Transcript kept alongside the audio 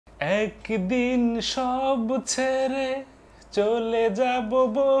একদিন সব ছেড়ে চলে যাব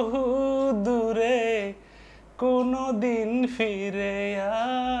বহু দূরে, কোনদিন ফিরে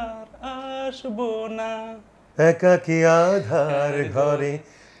আর আসবো না। একাকী আধার ঘরে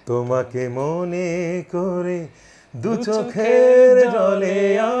তোমাকে মনে করে দু চোখের জলে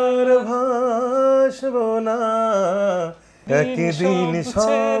আর ভাসবো না। একদিন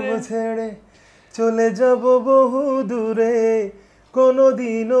সব ছেড়ে চলে যাব বহু দূরে,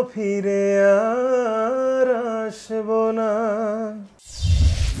 কোনদিনও ফিরে আর আসবো না।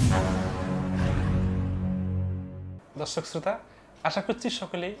 দর্শক শ্রোতা, আশা করছি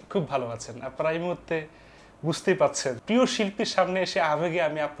সকলেই খুব ভালো আছেন। আপনারা এই মুহূর্তে বুঝতেই পাচ্ছেন প্রিয় শিল্পীর সামনে এসে আবেগে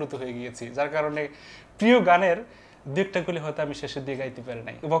আমি আপ্লুত হয়ে গিয়েছি, যার কারণে প্রিয় গানের দু একটা গুলি হয়তো আমি শেষের দিকে গাইতে পারি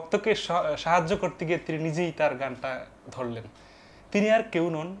নাই। ভক্তকে সাহায্য করতে গিয়ে তিনি নিজেই তার গানটা ধরলেন। তিনি আর কেউ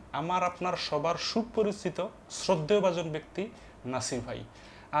নন, আমার আপনার সবার সুপরিচিত শ্রদ্ধেয়ভাজন ব্যক্তি নাসির ভাই।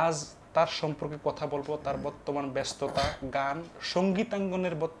 আজ তার সম্পর্কে কথা বলবো, তার বর্তমান ব্যস্ততা, গান,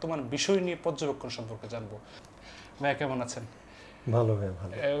 সঙ্গীতাঙ্গনের বর্তমান বিষয় নিয়ে পর্যবেক্ষণ সম্পর্কে জানবো। ভাইয়া কেমন আছেন? ভালো ভাই,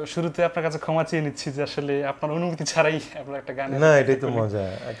 ভালো। শুরুতে আপনার কাছে ক্ষমা চেয়ে নিচ্ছি যে আসলে আপনার অনুমতি ছাড়াই আপনার একটা গান। না, এটাই তো মজা,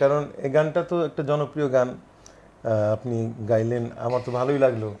 কারণ এই গানটা তো একটা জনপ্রিয় গান, আপনি গাইলেন, আমার তো ভালোই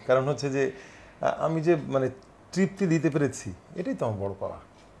লাগলো। কারণ হচ্ছে যে আমি যে মানে তৃপ্তি দিতে পেরেছি, এটাই তো আমার বড় পাওয়া।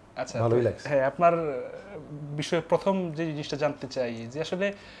 আচ্ছা, ভালোই লাগছে। হ্যাঁ, আপনার বিষয়ে প্রথম যে জিনিসটা জানতে চাই যে আসলে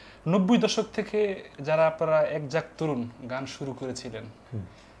 90 দশক থেকে যারা আপনারা একজাক তরুণ গান শুরু করেছিলেন,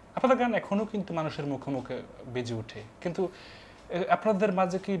 আপনাদের গান এখনো কিন্তু মানুষের মুখে মুখে বেজে ওঠে, কিন্তু আপনাদের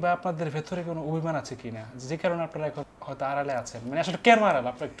মাঝে কি বা আপনাদের ভেতরে কোনো অভিমান আছে কিনা, যে কারণে আপনারা এখন হয়তো আড়ালে আছেন? মানে আসলে কেন আড়াল,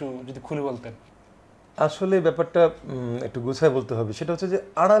 আপনারা একটু যদি খুলে বলতেন। আসলে ব্যাপারটা একটু গুছায় বলতে হবে। সেটা হচ্ছে যে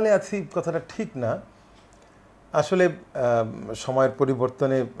আড়ালে আছি কথাটা ঠিক না। আসলে সময়ের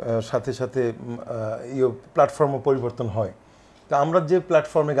পরিবর্তনের সাথে সাথে প্ল্যাটফর্মও পরিবর্তন হয়। তো আমরা যে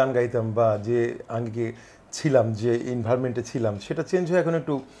প্ল্যাটফর্মে গান গাইতাম বা যে আগে ছিলাম, যে এনভায়রনমেন্টে ছিলাম, সেটা চেঞ্জ হয়ে এখন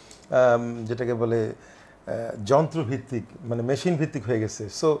একটু যেটাকে বলে যন্ত্রভিত্তিক, মানে মেশিন ভিত্তিক হয়ে গেছে।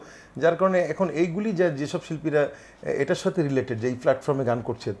 সো যার কারণে এখন এইগুলি যেসব শিল্পীরা এটার সাথে রিলেটেড, যে এই প্ল্যাটফর্মে গান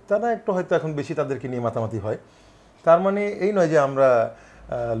করছে, তারা একটু হয়তো এখন বেশি তাদেরকে নিয়ে মাতামাতি হয়। তার মানে এই নয় যে আমরা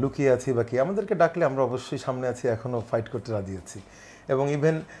লুকিয়ে আছি বা কি, আমাদেরকে ডাকলে আমরা অবশ্যই সামনে আছি, এখনও ফাইট করতে রাজি আছি। এবং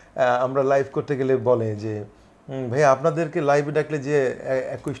ইভেন আমরা লাইভ করতে গেলে বলে যে ভাই আপনাদেরকে লাইভে ডাকলে যে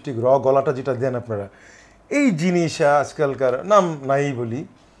অ্যাকুস্টিক গলাটা যেটা দেন আপনারা, এই জিনিস আজকালকার নাম নাই বলি,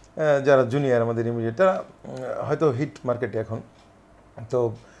 যারা জুনিয়র আমাদের ইমিডিয়েট, তারা হয়তো হিট মার্কেটে এখন, তো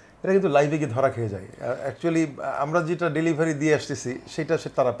এটা কিন্তু লাইভে গিয়ে ধরা খেয়ে যায়। অ্যাকচুয়ালি আমরা যেটা ডেলিভারি দিয়ে আসতেছি সেটা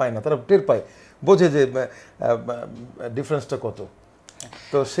তারা পায় না, তারা টের পায়, বোঝে যে ডিফারেন্সটা কত।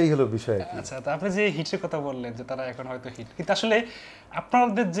 তো সেই হলো বিষয়। আচ্ছা, তো আপনি যে হিটের কথা বললেন যে তারা এখন হয়তো হিট, কিন্তু আসলে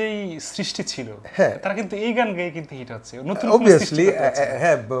আপনাদের যেই সৃষ্টি ছিল, হ্যাঁ, তারা কিন্তু এই গান গেয়ে কিন্তু হিট হচ্ছে নতুন অবভিয়াসলি।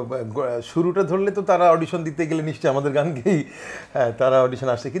 হ্যাঁ, শুরুটা ধরলে তো তারা অডিশন দিতে গেলে নিশ্চয়ই আমাদের গান গেয়েই তারা অডিশন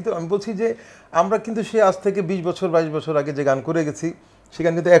আসছে। কিন্তু আমি বলছি যে আমরা কিন্তু সে আজ থেকে 20 বছর 22 বছর আগে যে গান করে গেছি, সে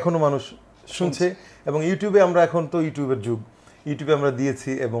গান কিন্তু এখনও মানুষ শুনছে। এবং ইউটিউবে আমরা, এখন তো ইউটিউবের যুগ, ইউটিউবে আমরা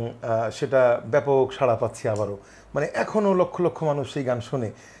দিয়েছি এবং সেটা ব্যাপক সাড়া পাচ্ছি আবারও, মানে এখনও লক্ষ লক্ষ মানুষ সেই গান শোনে।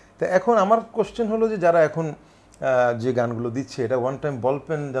 তো এখন আমার কোশ্চেন হলো যে যারা এখন যে গানগুলো দিচ্ছে, এটা ওয়ান টাইম বল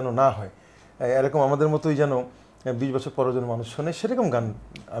পেন যেন না হয়, এরকম আমাদের মতোই যেন 20 বছর পরের জন্য মানুষ শোনে, সেরকম গান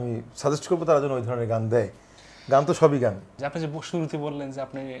আমি সাজেস্ট করবো তারা যেন ওই ধরনের গান দেয়। গান তো সবই গান। আপনি যে শুরুতে বললেন যে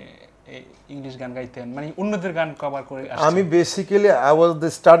আপনি ইংলিশ গান গাইতেন, মানে অন্যদের গান কভার করে। আমি basically I was the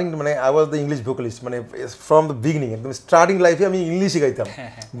starting, মানে I was the English vocalist, মানে ফ্রম দ্য বিগিনিং, একদম স্টার্টিং লাইফে আমি ইংলিশই গাইতাম।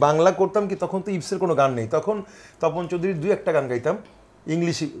 বাংলা করতাম কি, তখন তো ইপসের কোনো গান নেই, তখন তপন চৌধুরীর 2-1টা গান গাইতাম,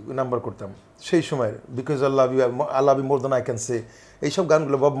 ইংলিশই নাম্বার করতাম সেই সময়ের। Because I love you more than I can say, এইসব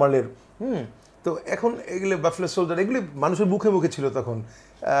গানগুলো বব মার্লের। তো এখন এগুলো বাফলে সোলজার, এগুলি মানুষের মুখে মুখে ছিল তখন।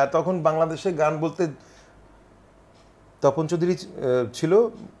 তখন বাংলাদেশে গান বলতে তপন চৌধুরী ছিল,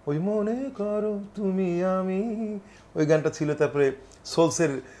 ওই মনে করো তুমি আমি, ওই গানটা ছিল। তারপরে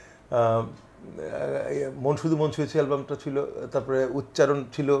সোলসের মন শুধু মন ছুঁয়েছে অ্যালবামটা ছিল। তারপরে উচ্চারণ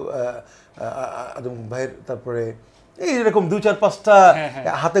ছিল আজম ভাইয়ের। তারপরে এইরকম 2-4-5টা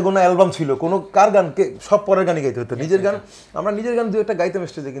হাতে গোনা অ্যালবাম ছিল। কোনো কার গানকে সব পরের গানই গাইতে হতো, নিজের গান আমরা নিজের গান 2-1টা গাইতাম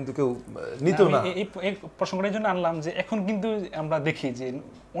স্টেজে, কিন্তু কেউ নিত না। এই প্রসঙ্গটার জন্য আনলাম যে এখন কিন্তু আমরা দেখি যে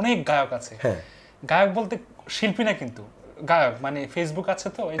অনেক গায়ক আছে। হ্যাঁ, গায়ক বলতে শিল্পী না, কিন্তু গায়ক, মানে ফেসবুক আছে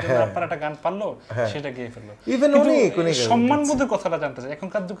তো এই জন্য আপনার একটা গান পারলো, সেটা গেয়ে ফেললো। ইভেন অনেক সম্মানবোধের কথাটা জানতে চাই।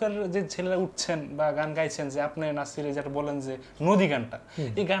 এখনকার যুগের যে ছেলেরা উঠছেন বা গান গাইছেন, যে আপনি নাসির যেটা বলেন যে নদী গানটা,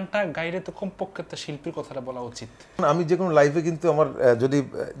 এই গানটা গাইলে তো কমপক্ষে একটা শিল্পীর কথাটা বলা উচিত। আমি যে কোনো লাইভে কিন্তু আমার যদি,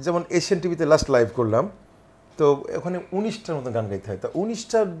 যেমন এশিয়ান টিভিতে লাস্ট লাইভ করলাম, তো ওখানে 19টার মতন গান গাইতে হয়। তো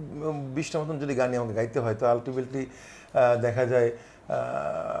 19টা 20টার মতন যদি গানই আমাকে গাইতে হয়, তো আলটিমেটলি দেখা যায়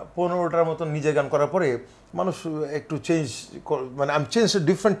 15টার মতন নিজে গান করার পরে মানুষ একটু চেঞ্জ, মানে আমি চেঞ্জ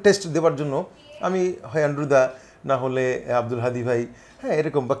ডিফারেন্ট টেস্ট দেওয়ার জন্য আমি হয় অ্যান্ড্রুদা না হলে আব্দুল হাদি ভাই, হ্যাঁ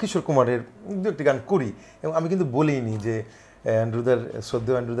এরকম, বা কিশোর কুমারের দু একটি গান করি। এবং আমি কিন্তু বলিনি যে অ্যান্ড্রুদার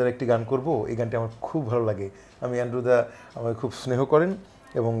শ্রদ্ধেয় অ্যান্ড্রুদার একটি গান করব, এই গানটি আমার খুব ভালো লাগে। আমি অ্যান্ড্রুদা আমাকে খুব স্নেহ করেন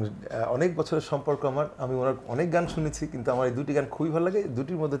এবং অনেক বছরের সম্পর্ক আমার, আমি ওনার অনেক গান শুনেছি, কিন্তু আমার এই দুটি গান খুবই ভালো লাগে।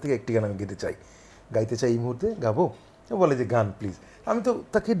 দুটির মধ্যে থেকে একটি গান আমি গাইতে চাই এই মুহূর্তে, গাবো। বলে যে গান প্লিজ, আমি তো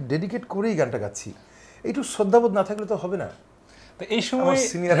তাকে ডেডিকেট করেই গানটা গাচ্ছি। এইটু শ্রদ্ধাবোধ না থাকলে তো হবে না। তো এই সময়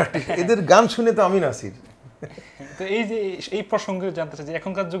সিনিয়র আর্টিস্ট এদের গান শুনে তো আমি নাসির। তো এই যে এই প্রসঙ্গে জানতে চাই যে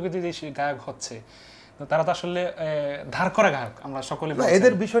এখনকার যুগে যে গায়ক হচ্ছে, তারা তো আসলে ধার করা গায়ক, আমরা সকলে।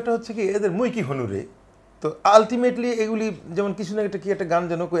 এদের বিষয়টা হচ্ছে কি, এদের মই কি হনুরে, তো আলটিমেটলি এগুলি যেমন কিছু না কি একটা গান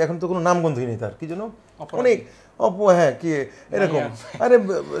যেন, এখন তো কোনো নামগন্ধই নেই তার, কি যেন অনেক হ্যাঁ কি এরকম, আরে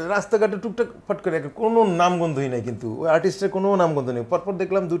রাস্তাঘাটে টুকটাক ফট করে কোনো নামগন্ধই নেই, কিন্তু ওই আর্টিস্টের কোনো নামগন্ধ নেই। পটপট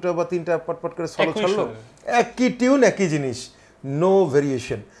দেখলাম 2টা বা 3টা পটপট করে সলো ছাড়লো, একই টিউন একই জিনিস, নো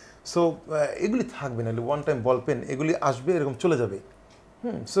ভেরিয়েশন। সো এগুলি থাকবে না, ওয়ান টাইম বল পেন, এগুলি আসবে এরকম চলে যাবে।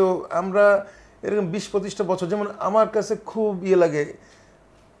 সো আমরা এরকম 20-25টা বছর, যেমন আমার কাছে খুব লাগে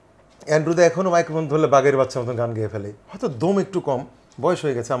অ্যান্ড্রুদা এখনও মাইক্রোফোন ধরলে বাঘের বাচ্চা মতন গান গেয়ে ফেলে, হয়তো দম একটু কম, বয়স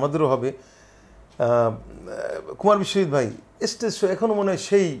হয়ে গেছে, আমাদেরও হবে। কুমার বিশ্বজিৎ ভাই স্টেজ শো এখনও মনে হয়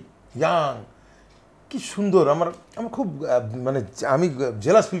সেই ইয়াং, কি সুন্দর। আমার খুব মানে আমি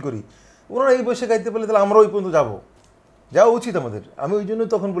জেলাস ফিল করি, ওনারা এই বয়সে গাইতে পারলে তাহলে আমরাও ওই পর্যন্ত যাওয়া উচিত আমাদের। আমি ওই জন্য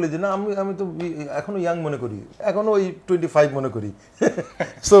তখন বলি যে না, আমি তো এখনও ইয়াং মনে করি, এখনও ওই 25 মনে করি।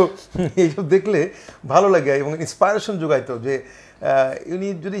 সো এইসব দেখলে ভালো লাগে এবং ইন্সপায়ারেশন যোগাইতো যে উনি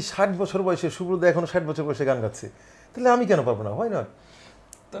যদি 60 বছর বয়সে, সুব্রত এখনও 60 বছর বয়সে গান গাচ্ছে, তাহলে আমি কেন পারবো না, হয় না?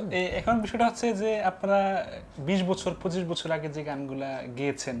 তো এখন বিষয়টা হচ্ছে যে আপনারা 20 বছর 25 বছর আগে যে গানগুলা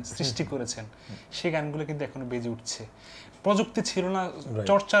গেয়েছেন, সৃষ্টি করেছেন, সেই গানগুলো কিন্তু এখনো বেজে উঠছে। প্রযুক্তি ছিল না,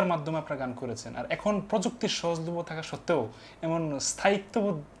 চর্চার মাধ্যমে আপনারা গান করেছেন। আর এখন প্রযুক্তির সহজলভ্য থাকা সত্ত্বেও এমন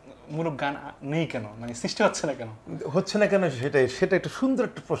স্থায়িত্বমূলক গান নেই কেন, মানে সৃষ্টি হচ্ছে না কেন? হচ্ছে না কেন সেটা একটা সুন্দর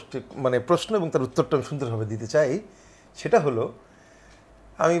একটা প্রশ্ন এবং তার উত্তরটা আমি সুন্দরভাবে দিতে চাই। সেটা হলো,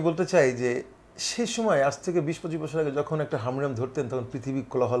 আমি বলতে চাই যে সেই সময় আজ থেকে 20-25 বছর আগে যখন একটা হারমোনিয়াম ধরতেন, তখন পৃথিবী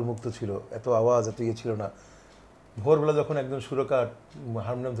কোলাহল মুক্ত ছিল, এত আওয়াজ এত ইয়ে ছিল না। ভোরবেলা যখন একজন সুরকার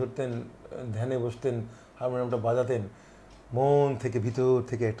হারমোনিয়াম ধরতেন, ধ্যানে বসতেন, হারমোনিয়ামটা বাজাতেন, মন থেকে ভিতর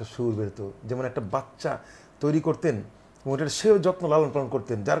থেকে একটা সুর বেরোতো, যেমন একটা বাচ্চা তৈরি করতেন এবং ওটার সেও যত্ন লালন পালন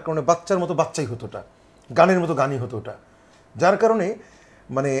করতেন, যার কারণে বাচ্চার মতো বাচ্চাই হতো ওটা, গানের মতো গানই হতো ওটা। যার কারণে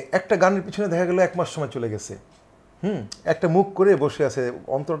মানে একটা গানের পিছনে দেখা গেল 1 মাস সময় চলে গেছে। একটা মুখ করে বসে আছে,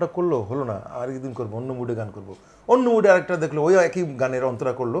 অন্তরটা করলো, হলো না, আর একদিন করবো, অন্য মুডে গান করবো, অন্য মুডে আরেকটা দেখলো, ওই একই গানের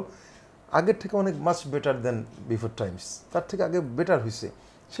অন্তরা করলো, আগের থেকে অনেক মাচ বেটার দেন বিফোর টাইমস, তার থেকে আগে বেটার হয়েছে।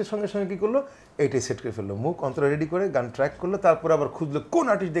 সে সঙ্গে সঙ্গে কী করলো, এইটাই সেট করে ফেললো, মুখ অন্তরা রেডি করে গান ট্র্যাক করলো, তারপরে আবার খুঁজলো কোন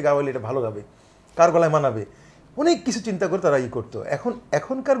আর্টিস্ট দিয়ে গাওয়ালে এটা ভালো গাবে, কার গলায় মানাবে, অনেক কিছু চিন্তা করে তারা করতো।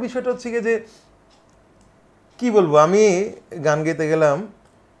 এখনকার বিষয়টা হচ্ছে গিয়ে যে কী বলবো, আমি গান গাইতে গেলাম,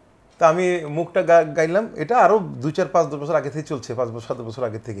 তা আমি মুখটা গাইলাম, এটা আরও 2-4-5-10 বছর আগে থেকে চলছে, 5-7 বছর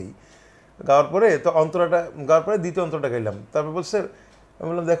আগে থেকেই গাওয়ার পরে, তো অন্তরাটা গাওয়ার পরে দ্বিতীয় অন্তরটা গাইলাম, তারপর বলছে, আমি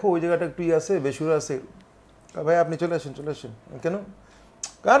বললাম দেখো ওই জায়গাটা একটু আছে, বেসুর আছে, ভাই আপনি চলে আসেন। কেন?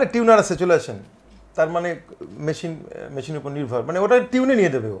 আরে টিউনার আছে, চলে আসেন। তার মানে মেশিনের উপর নির্ভর, মানে ওটা টিউনে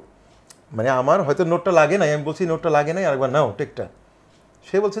নিয়ে দেবে ও, মানে আমার হয়তো নোটটা লাগে নাই, আমি বলছি নোটটা লাগে নাই, আরেকবার নাও টেকটা,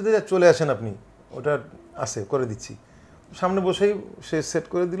 সে বলছে যে চলে আসেন আপনি, ওটা আছে করে দিচ্ছি। সামনে বসেই সে সেট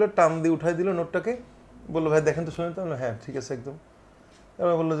করে দিল, টান দিয়ে উঠাই দিল নোটটাকে, বললো ভাই দেখেন তো, শুনে তো, হ্যাঁ ঠিক আছে একদম।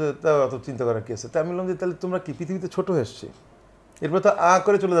 তারপরে বললো যে তা অত চিন্তা করার কী আছে। তা আমি বললাম যে তাহলে তোমরা কি পৃথিবীতে ছোট হয়ে এসছে, এরপর তো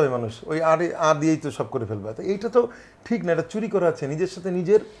করে চলে যাবে মানুষ, ওই দিয়েই তো সব করে ফেলবে। তো এইটা তো ঠিক না, এটা চুরি করা আছে, নিজের সাথে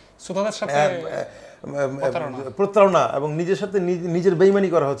নিজের প্রতারণা এবং নিজের সাথে নিজের বেইমানি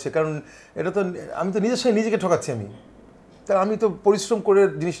করা হচ্ছে। কারণ এটা তো আমি তো নিজের সাথে নিজেকে ঠকাচ্ছি, আমি তো পরিশ্রম করে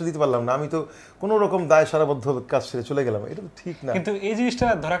জিনিসটা দিতে পারলাম না, আমি তো কোনো রকম দায় সারাবদ্ধ কাজ ছেড়ে চলে গেলাম, এটা তো ঠিক না। কিন্তু এই জিনিসটা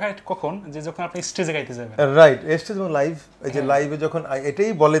ধরা খায় কখন, যে যখন আপনি স্টেজে গাইতে যাবেন, রাইট, স্টেজ এবং লাইভ, এই যে লাইভে যখন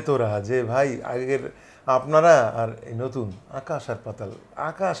এটাই বলে তোরা যে ভাই আগের আপনারা আর এই নতুন আকাশ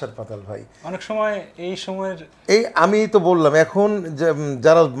আর পাতাল ভাই। অনেক সময় এই সময়ের আমি তো বললাম, এখন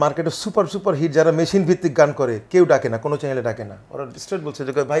যারা মার্কেটে সুপার হিট, যারা মেশিন ভিত্তিক গান করে, কেউ ডাকে না, কোনো চ্যানেলে ডাকে না, ওরা স্ট্রেট বলছে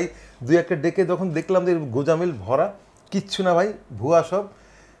যে ভাই 2-1টা ডেকে যখন দেখলাম যে গোজামিল ভরা, কিচ্ছু না ভাই, ভুয়া সব,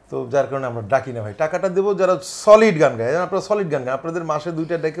 তো যার কারণে আমরা ডাকি না ভাই, টাকাটা দেবো যারা সলিড গান গায়, আপনারা সলিড গান গান, আপনাদের মাসে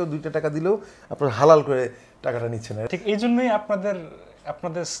 2টা ডেকেও 2টা টাকা দিলেও আপনারা হালাল করে টাকাটা নিচ্ছে না। ঠিক এই জন্যই আপনাদের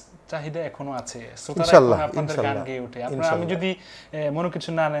আপনাদের চাহিদা এখনো আছে, শ্রোতারা ইনশাআল্লাহ, এখনো আপনাদের গান ইনশাআল্লাহ, গেয়ে ওঠে। আমি ইনশাআল্লাহ। যদি মনে কিছু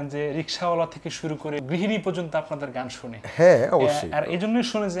না নেন যে রিক্সাওয়ালা থেকে শুরু করে গৃহিণী পর্যন্ত আপনাদের গান শুনে। হ্যাঁ অবশ্যই। আর এই জন্যই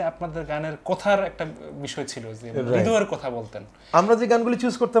শুনে যে আপনাদের গানের কথার একটা বিষয় ছিল যে হৃদয়ের কথা বলতেন। আমরা যে গানগুলি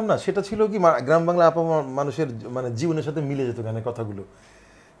চুজ করতাম না সেটা ছিল কি গ্রাম বাংলা মানুষের মানে জীবনের সাথে মিলে যেত গানের কথাগুলো।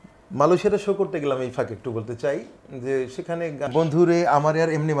 মালয়েশিয়াতে শো করতে গেলাম, এই ফাঁকে একটু বলতে চাই যে সেখানে বন্ধুরে আমার আর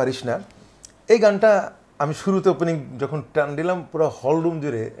এমনি মারিস না, এই গানটা আমি শুরুতে ওপেনিং যখন টান দিলাম পুরো হল রুম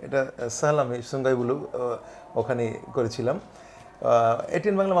জুড়ে, এটা সালামে সঙ্গাইবুলু ওখানে করেছিলাম।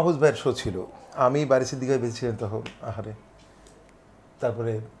 এটিএন বাংলা মাহফুজ ভাইয়ের শো ছিল, আমি বাড়ি সিদ্দিকায় বেঁচেছিলেন তখন, আহারে।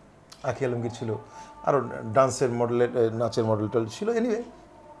 তারপরে আখি আলমগীর ছিল, আরও ডান্সের মডেলের নাচের মডেল টল ছিল। এনিওয়ে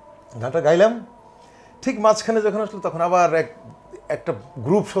গানটা গাইলাম, ঠিক মাঝখানে যখন আসলো তখন আবার একটা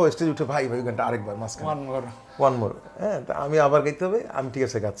গ্রুপ শো স্টেজ উঠে, ভাই গানটা আরেকবার মাঝখানে ওয়ান মোর। হ্যাঁ, তা আমি আবার গাইতে হবে, আমি ঠিক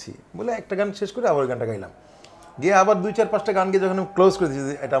আছে গাচ্ছি বলে একটা গান শেষ করে আবার গানটা গাইলাম। গিয়ে আবার 2-4-5টা গান গিয়ে যখন আমি ক্লোজ করে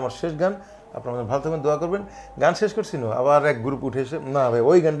দিয়েছি, এটা আমার শেষ গান, আপনারা ভালো থাকবেন, দোয়া করবেন। গান শেষ করছি না, আবার এক গ্রুপ উঠে এসে, না ভাই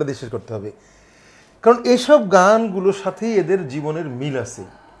ওই গানটা দিয়ে শেষ করতে হবে, কারণ এইসব গানগুলোর সাথেই এদের জীবনের মিল আছে।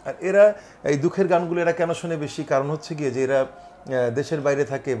 আর এরা এই দুঃখের গানগুলো এরা কেন শোনে বেশি, কারণ হচ্ছে গিয়ে যে এরা দেশের বাইরে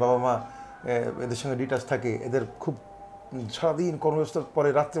থাকে, বাবা মা এদের সঙ্গে ডিটাচ থাকে, এদের খুব সারাদিন কর্মব্যস্ততার পরে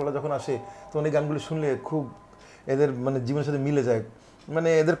রাত্রেবেলা যখন আসে তখন এই গানগুলো শুনলে খুব এদের মানে জীবনের সাথে মিলে যায়, মানে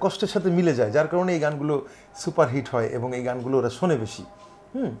এদের কষ্টের সাথে মিলে যায়, যার কারণে এই গানগুলো সুপার হিট হয় এবং এই গানগুলো ওরা শোনে বেশি।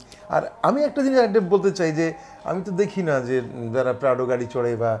 আর আমি একটা জিনিস বলতে চাই যে আমি তো দেখি না যে যারা প্রাডো গাড়ি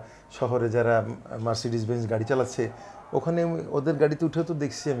চড়ে বা শহরে যারা মার্সিডিজ বেঞ্জ গাড়ি চালাচ্ছে, ওখানে ওদের গাড়িতে উঠেও তো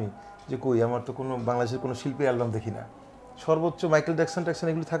দেখছি আমি যে কই, আমার তো কোনো বাংলাদেশের কোনো শিল্পী অ্যালবাম দেখি না। সর্বোচ্চ মাইকেল জ্যাকসন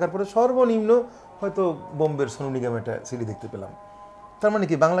এগুলি থাকার পরে সর্বনিম্ন হয়তো বোম্বের সোনু নিগম একটা সিডি দেখতে পেলাম। তার মানে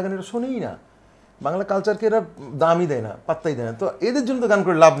কি বাংলা গান এরা শোনেই না, বাংলা কালচারকে এরা দামই দেয় না, পাত্তাই দেয় না। তো এদের জন্য তো গান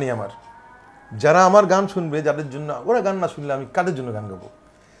করে লাভ নেই আমার। যারা আমার গান শুনবে, যাদের জন্য ওরা গান না শুনলে আমি কাদের জন্য গান গাবো?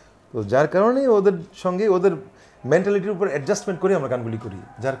 তো যার কারণে ওদের সঙ্গে ওদের মেন্টালিটির উপর অ্যাডজাস্টমেন্ট করে আমরা গানগুলি করি,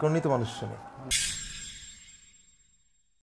 যার কারণেই তো মানুষ শোনে।